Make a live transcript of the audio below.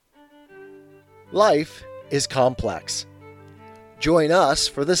Life is complex. Join us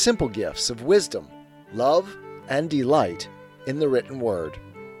for the simple gifts of wisdom, love, and delight in the written word.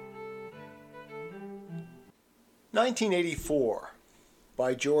 1984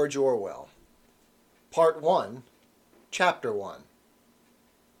 by George Orwell. Part 1, Chapter 1.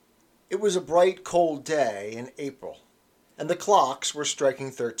 It was a bright, cold day in April, and the clocks were striking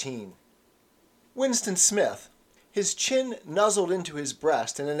 13. Winston Smith, his chin nuzzled into his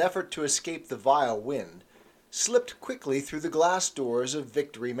breast in an effort to escape the vile wind, slipped quickly through the glass doors of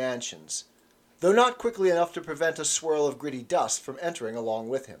Victory Mansions, though not quickly enough to prevent a swirl of gritty dust from entering along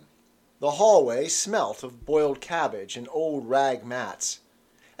with him. The hallway smelt of boiled cabbage and old rag mats.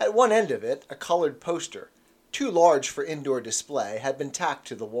 At one end of it, a colored poster, too large for indoor display, had been tacked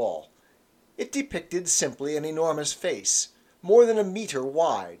to the wall. It depicted simply an enormous face, more than a meter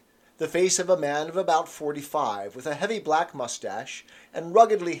wide, the face of a man of about 45, with a heavy black mustache and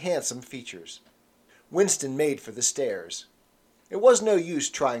ruggedly handsome features. Winston made for the stairs. It was no use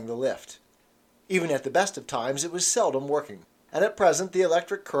trying the lift. Even at the best of times it was seldom working, and at present the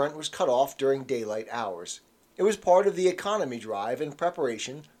electric current was cut off during daylight hours. It was part of the economy drive in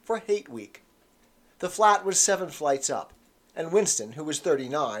preparation for Hate Week. The flat was 7 flights up, and Winston, who was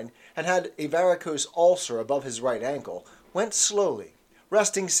 39 and had a varicose ulcer above his right ankle, went slowly,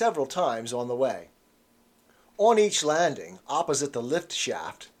 resting several times on the way. On each landing, opposite the lift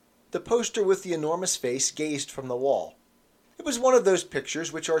shaft, the poster with the enormous face gazed from the wall. It was one of those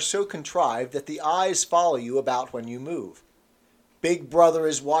pictures which are so contrived that the eyes follow you about when you move. "Big Brother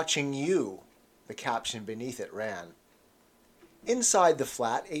is watching you," the caption beneath it ran. Inside the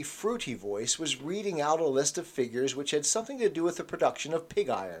flat, a fruity voice was reading out a list of figures which had something to do with the production of pig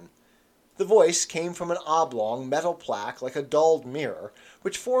iron. The voice came from an oblong metal plaque like a dulled mirror,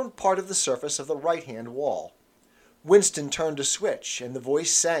 which formed part of the surface of the right-hand wall. Winston turned a switch, and the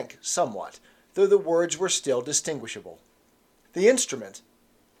voice sank somewhat, though the words were still distinguishable. The instrument,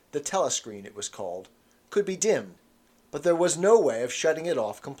 the telescreen it was called, could be dimmed, but there was no way of shutting it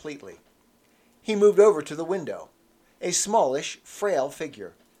off completely. He moved over to the window, a smallish, frail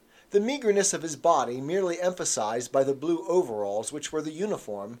figure, the meagerness of his body merely emphasized by the blue overalls which were the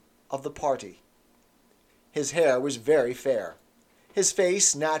uniform of the party. His hair was very fair, his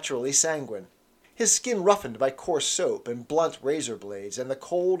face naturally sanguine, his skin roughened by coarse soap and blunt razor blades and the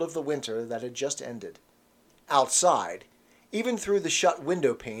cold of the winter that had just ended. Outside, even through the shut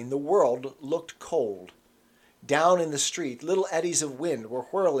window pane, the world looked cold. Down in the street, little eddies of wind were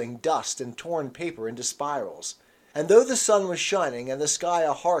whirling dust and torn paper into spirals, and though the sun was shining and the sky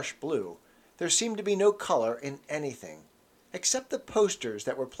a harsh blue, there seemed to be no color in anything, except the posters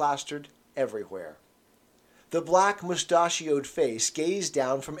that were plastered everywhere. The black mustachioed face gazed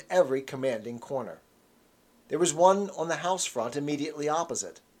down from every commanding corner. There was one on the house front immediately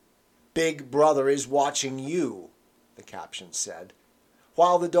opposite. "Big Brother is watching you," the caption said,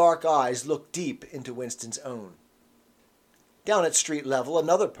 while the dark eyes looked deep into Winston's own. Down at street level,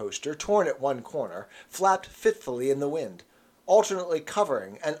 another poster, torn at one corner, flapped fitfully in the wind, alternately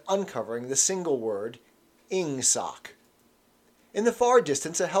covering and uncovering the single word, "Ingsoc." In the far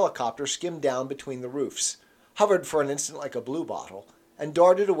distance a helicopter skimmed down between the roofs, hovered for an instant like a bluebottle, and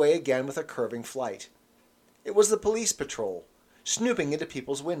darted away again with a curving flight. It was the police patrol, snooping into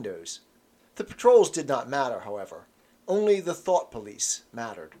people's windows. The patrols did not matter, however. Only the thought police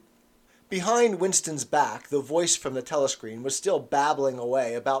mattered. Behind Winston's back, the voice from the telescreen was still babbling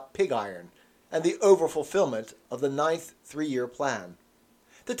away about pig iron and the overfulfillment of the 9th three-year plan.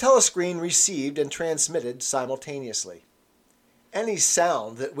 The telescreen received and transmitted simultaneously. Any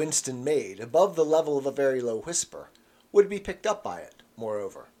sound that Winston made, above the level of a very low whisper, would be picked up by it,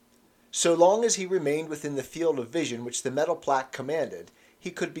 moreover. So long as he remained within the field of vision which the metal plaque commanded,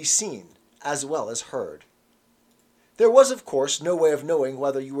 he could be seen as well as heard. There was, of course, no way of knowing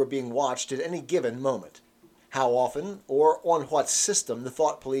whether you were being watched at any given moment. How often, or on what system the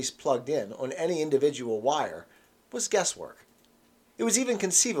thought police plugged in on any individual wire, was guesswork. It was even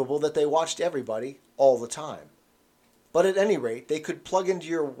conceivable that they watched everybody all the time. But at any rate, they could plug into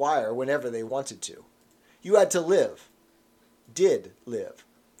your wire whenever they wanted to. You had to did live,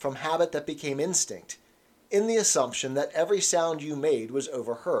 from habit that became instinct, in the assumption that every sound you made was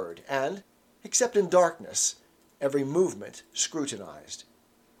overheard, and, except in darkness, every movement scrutinized.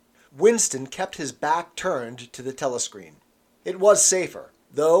 Winston kept his back turned to the telescreen. It was safer,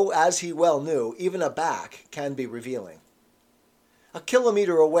 though, as he well knew, even a back can be revealing. A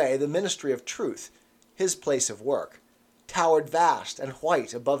kilometer away, the Ministry of Truth, his place of work, towered vast and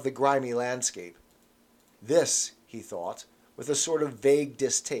white above the grimy landscape. This, he thought, with a sort of vague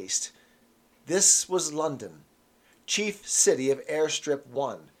distaste, this was London, chief city of Airstrip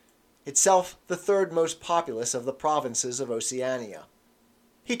 1, itself the third most populous of the provinces of Oceania.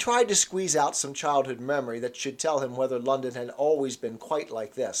 He tried to squeeze out some childhood memory that should tell him whether London had always been quite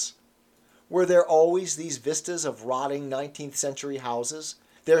like this. Were there always these vistas of rotting 19th century houses,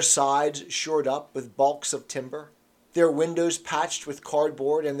 their sides shored up with balks of timber, their windows patched with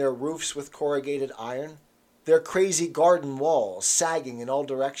cardboard and their roofs with corrugated iron, their crazy garden walls sagging in all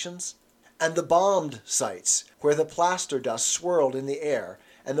directions, and the bombed sites where the plaster dust swirled in the air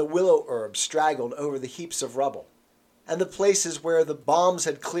and the willow herb straggled over the heaps of rubble, and the places where the bombs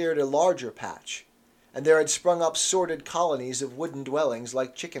had cleared a larger patch, and there had sprung up sordid colonies of wooden dwellings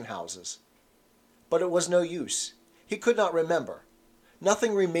like chicken houses. But it was no use. He could not remember.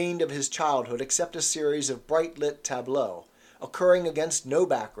 Nothing remained of his childhood except a series of bright-lit tableaux, occurring against no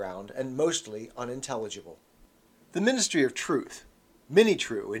background and mostly unintelligible. The Ministry of Truth,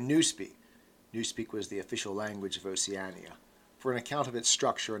 Minitrue in Newspeak, Newspeak was the official language of Oceania. For an account of its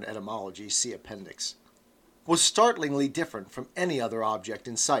structure and etymology, see Appendix, was startlingly different from any other object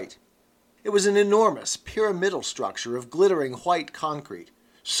in sight. It was an enormous, pyramidal structure of glittering white concrete,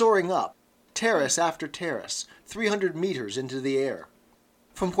 soaring up, terrace after terrace, 300 meters into the air.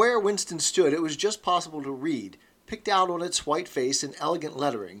 From where Winston stood it was just possible to read, picked out on its white face in elegant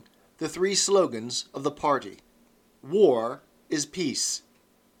lettering, the three slogans of the party. War is peace.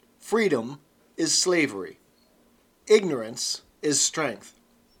 Freedom is slavery. Ignorance is strength.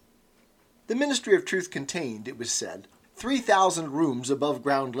 The Ministry of Truth contained, it was said, 3,000 rooms above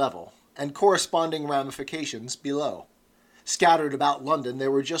ground level, and corresponding ramifications below. Scattered about London there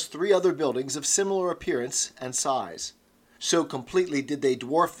were just 3 other buildings of similar appearance and size. So completely did they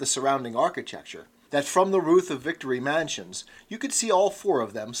dwarf the surrounding architecture that from the roof of Victory Mansions you could see all 4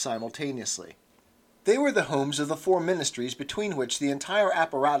 of them simultaneously. They were the homes of the 4 ministries between which the entire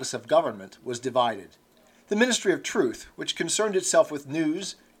apparatus of government was divided. The Ministry of Truth, which concerned itself with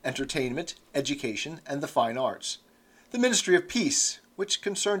news, entertainment, education, and the fine arts. The Ministry of Peace, which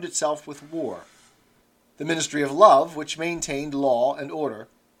concerned itself with war. The Ministry of Love, which maintained law and order.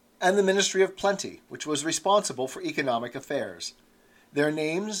 And the Ministry of Plenty, which was responsible for economic affairs. Their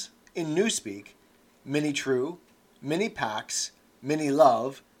names, in Newspeak, Minitrue, Minipax,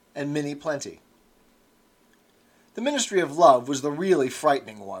 Minilove, and Miniplenty. The Ministry of Love was the really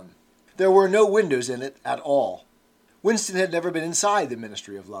frightening one. There were no windows in it at all. Winston had never been inside the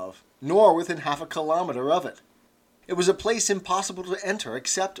Ministry of Love, nor within half a kilometer of it. It was a place impossible to enter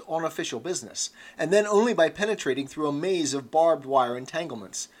except on official business, and then only by penetrating through a maze of barbed wire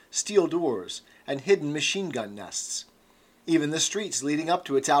entanglements, steel doors, and hidden machine-gun nests. Even the streets leading up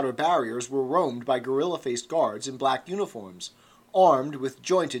to its outer barriers were roamed by gorilla-faced guards in black uniforms, armed with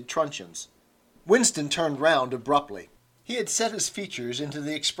jointed truncheons. Winston turned round abruptly. He had set his features into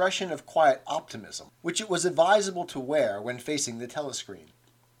the expression of quiet optimism, which it was advisable to wear when facing the telescreen.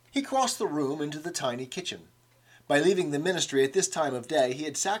 He crossed the room into the tiny kitchen. By leaving the ministry at this time of day, he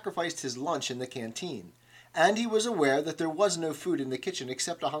had sacrificed his lunch in the canteen, and he was aware that there was no food in the kitchen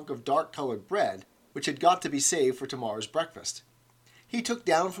except a hunk of dark-colored bread, which had got to be saved for tomorrow's breakfast. He took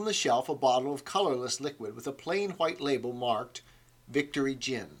down from the shelf a bottle of colorless liquid with a plain white label marked Victory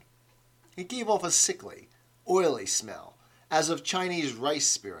Gin. It gave off a sickly, oily smell, as of Chinese rice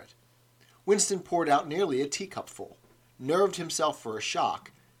spirit. Winston poured out nearly a teacupful, nerved himself for a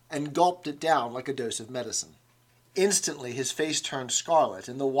shock, and gulped it down like a dose of medicine. Instantly his face turned scarlet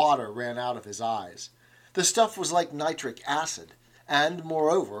and the water ran out of his eyes. The stuff was like nitric acid, and,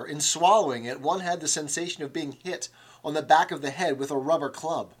 moreover, in swallowing it one had the sensation of being hit on the back of the head with a rubber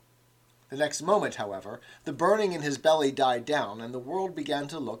club. The next moment, however, the burning in his belly died down and the world began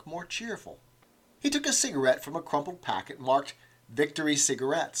to look more cheerful. He took a cigarette from a crumpled packet marked Victory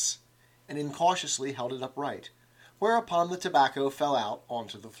Cigarettes, and incautiously held it upright, whereupon the tobacco fell out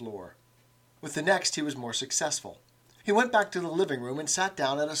onto the floor. With the next he was more successful. He went back to the living room and sat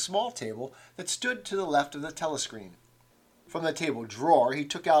down at a small table that stood to the left of the telescreen. From the table drawer he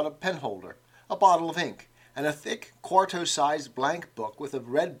took out a penholder, a bottle of ink, and a thick, quarto-sized blank book with a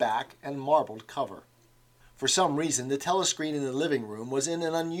red back and marbled cover. For some reason the telescreen in the living room was in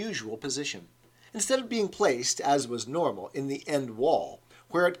an unusual position. Instead of being placed, as was normal, in the end wall,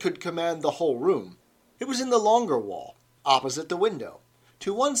 where it could command the whole room, it was in the longer wall, opposite the window.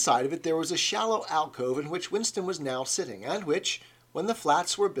 To one side of it there was a shallow alcove in which Winston was now sitting, and which, when the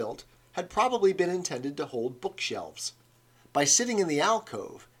flats were built, had probably been intended to hold bookshelves. By sitting in the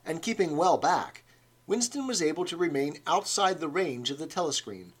alcove, and keeping well back, Winston was able to remain outside the range of the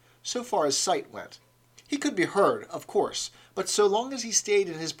telescreen, so far as sight went. He could be heard, of course, but so long as he stayed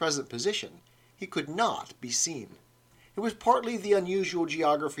in his present position, he could not be seen. It was partly the unusual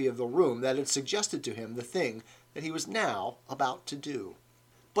geography of the room that had suggested to him the thing that he was now about to do.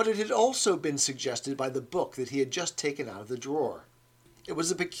 But it had also been suggested by the book that he had just taken out of the drawer. It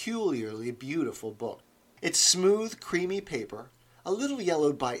was a peculiarly beautiful book. Its smooth, creamy paper, a little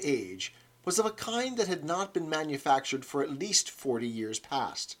yellowed by age, was of a kind that had not been manufactured for at least 40 years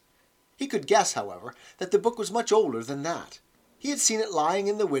past. He could guess, however, that the book was much older than that. He had seen it lying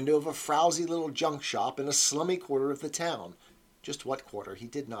in the window of a frowsy little junk shop in a slummy quarter of the town, just what quarter he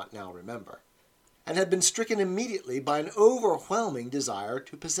did not now remember, and had been stricken immediately by an overwhelming desire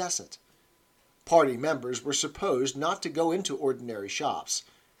to possess it. Party members were supposed not to go into ordinary shops.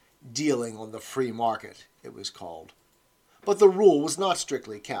 Dealing on the free market, it was called. But the rule was not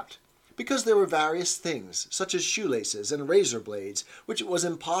strictly kept, because there were various things, such as shoelaces and razor blades, which it was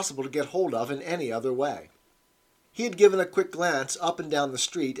impossible to get hold of in any other way. He had given a quick glance up and down the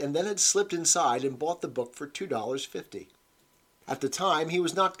street, and then had slipped inside and bought the book for $2.50. At the time, he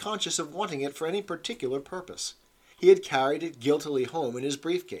was not conscious of wanting it for any particular purpose. He had carried it guiltily home in his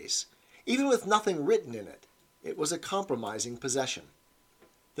briefcase. Even with nothing written in it, it was a compromising possession.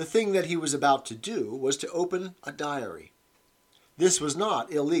 The thing that he was about to do was to open a diary. This was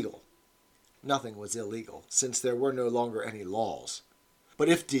not illegal. Nothing was illegal, since there were no longer any laws. But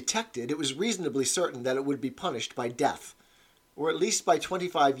if detected, it was reasonably certain that it would be punished by death, or at least by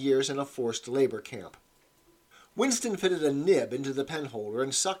 25 years in a forced labor camp. Winston fitted a nib into the penholder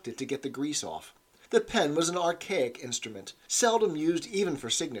and sucked it to get the grease off. The pen was an archaic instrument, seldom used even for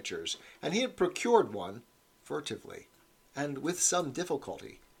signatures, and he had procured one furtively, and with some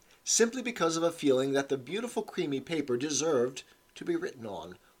difficulty, simply because of a feeling that the beautiful creamy paper deserved to be written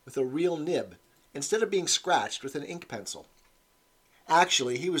on with a real nib, instead of being scratched with an ink pencil.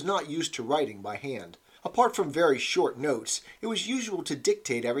 Actually, he was not used to writing by hand. Apart from very short notes, it was usual to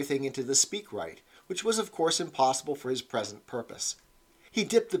dictate everything into the speakwrite, which was of course impossible for his present purpose. He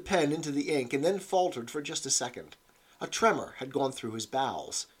dipped the pen into the ink and then faltered for just a second. A tremor had gone through his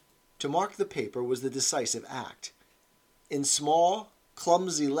bowels. To mark the paper was the decisive act. In small,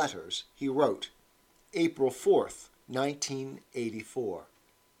 clumsy letters, he wrote, April 4th, 1984.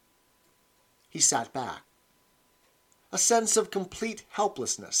 He sat back. A sense of complete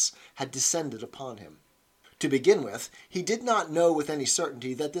helplessness had descended upon him. To begin with, he did not know with any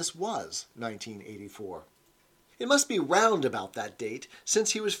certainty that this was 1984. It must be round about that date,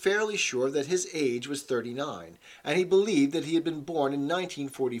 since he was fairly sure that his age was 39, and he believed that he had been born in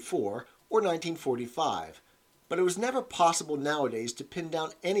 1944 or 1945, but it was never possible nowadays to pin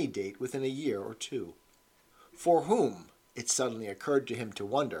down any date within a year or two. For whom, it suddenly occurred to him to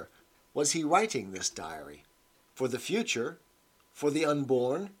wonder, was he writing this diary? For the future? For the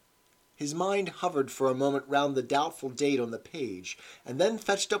unborn? His mind hovered for a moment round the doubtful date on the page, and then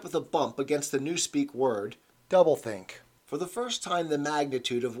fetched up with a bump against the Newspeak word, doublethink. For the first time the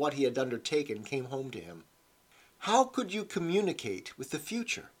magnitude of what he had undertaken came home to him. How could you communicate with the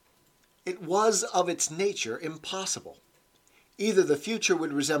future? It was of its nature impossible. Either the future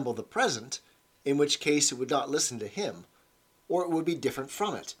would resemble the present, in which case it would not listen to him, or it would be different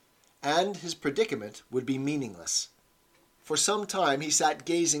from it, and his predicament would be meaningless. For some time he sat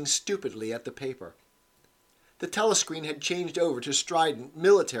gazing stupidly at the paper. The telescreen had changed over to strident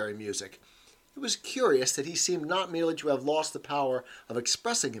military music. It was curious that he seemed not merely to have lost the power of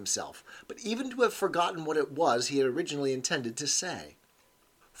expressing himself, but even to have forgotten what it was he had originally intended to say.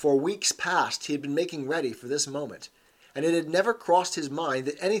 For weeks past he had been making ready for this moment, and it had never crossed his mind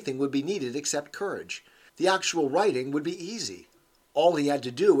that anything would be needed except courage. The actual writing would be easy. All he had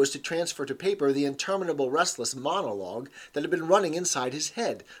to do was to transfer to paper the interminable restless monologue that had been running inside his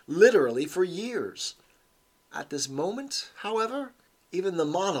head, literally for years. At this moment, however, even the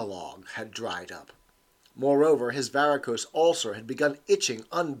monologue had dried up. Moreover, his varicose ulcer had begun itching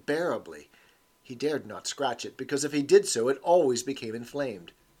unbearably. He dared not scratch it, because if he did so, it always became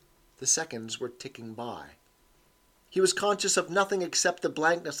inflamed. The seconds were ticking by. He was conscious of nothing except the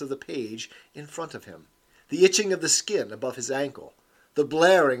blankness of the page in front of him, the itching of the skin above his ankle, the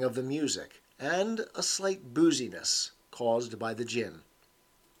blaring of the music, and a slight booziness caused by the gin.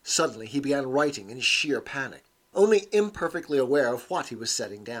 Suddenly he began writing in sheer panic, only imperfectly aware of what he was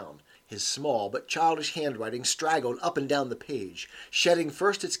setting down. His small but childish handwriting straggled up and down the page, shedding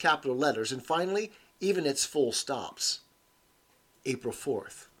first its capital letters and finally even its full stops. April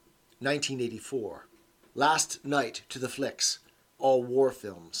 4th, 1984. Last night to the flicks. All war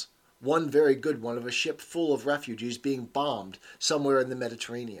films. One very good one of a ship full of refugees being bombed somewhere in the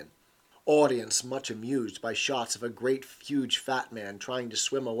Mediterranean. Audience much amused by shots of a great huge fat man trying to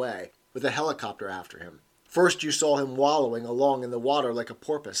swim away, with a helicopter after him. First you saw him wallowing along in the water like a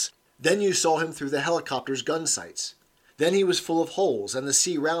porpoise. Then you saw him through the helicopter's gun sights. Then he was full of holes, and the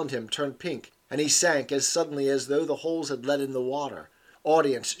sea round him turned pink, and he sank as suddenly as though the holes had let in the water.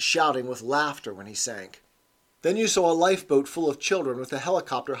 audience shouting with laughter when he sank. Then you saw a lifeboat full of children with a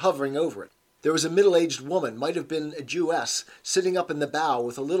helicopter hovering over it. There was a middle-aged woman, might have been a Jewess, sitting up in the bow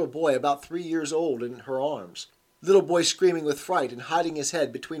with a little boy about 3 years old in her arms. Little boy screaming with fright and hiding his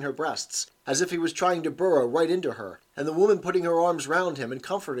head between her breasts, as if he was trying to burrow right into her, and the woman putting her arms round him and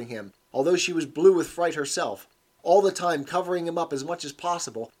comforting him, although she was blue with fright herself, all the time covering him up as much as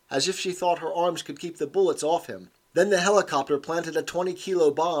possible, as if she thought her arms could keep the bullets off him. Then the helicopter planted a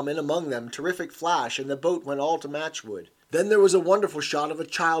 20-kilo bomb in among them, terrific flash, and the boat went all to matchwood. Then there was a wonderful shot of a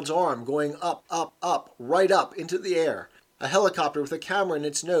child's arm going up, up, up, right up into the air. A helicopter with a camera in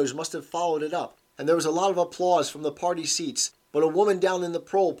its nose must have followed it up, and there was a lot of applause from the party seats, but a woman down in the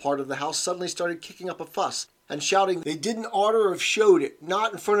prole part of the house suddenly started kicking up a fuss and shouting they didn't oughter have showed it,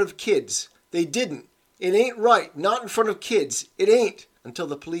 not in front of kids. They didn't. It ain't right, not in front of kids. It ain't. Until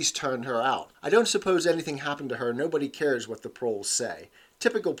the police turned her out. I don't suppose anything happened to her. Nobody cares what the proles say.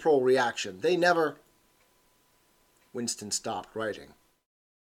 Typical prole reaction. They never... Winston stopped writing.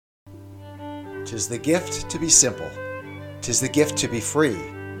 'Tis the gift to be simple. 'Tis the gift to be free.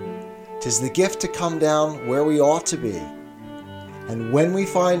 'Tis the gift to come down where we ought to be. And when we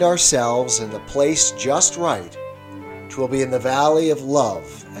find ourselves in the place just right, 'twill be in the valley of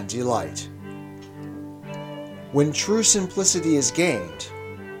love and delight. When true simplicity is gained,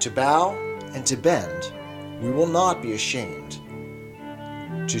 to bow and to bend, we will not be ashamed.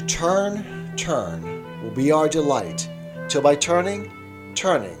 To turn, turn will be our delight, till by turning,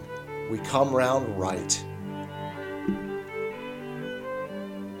 turning, we come round right.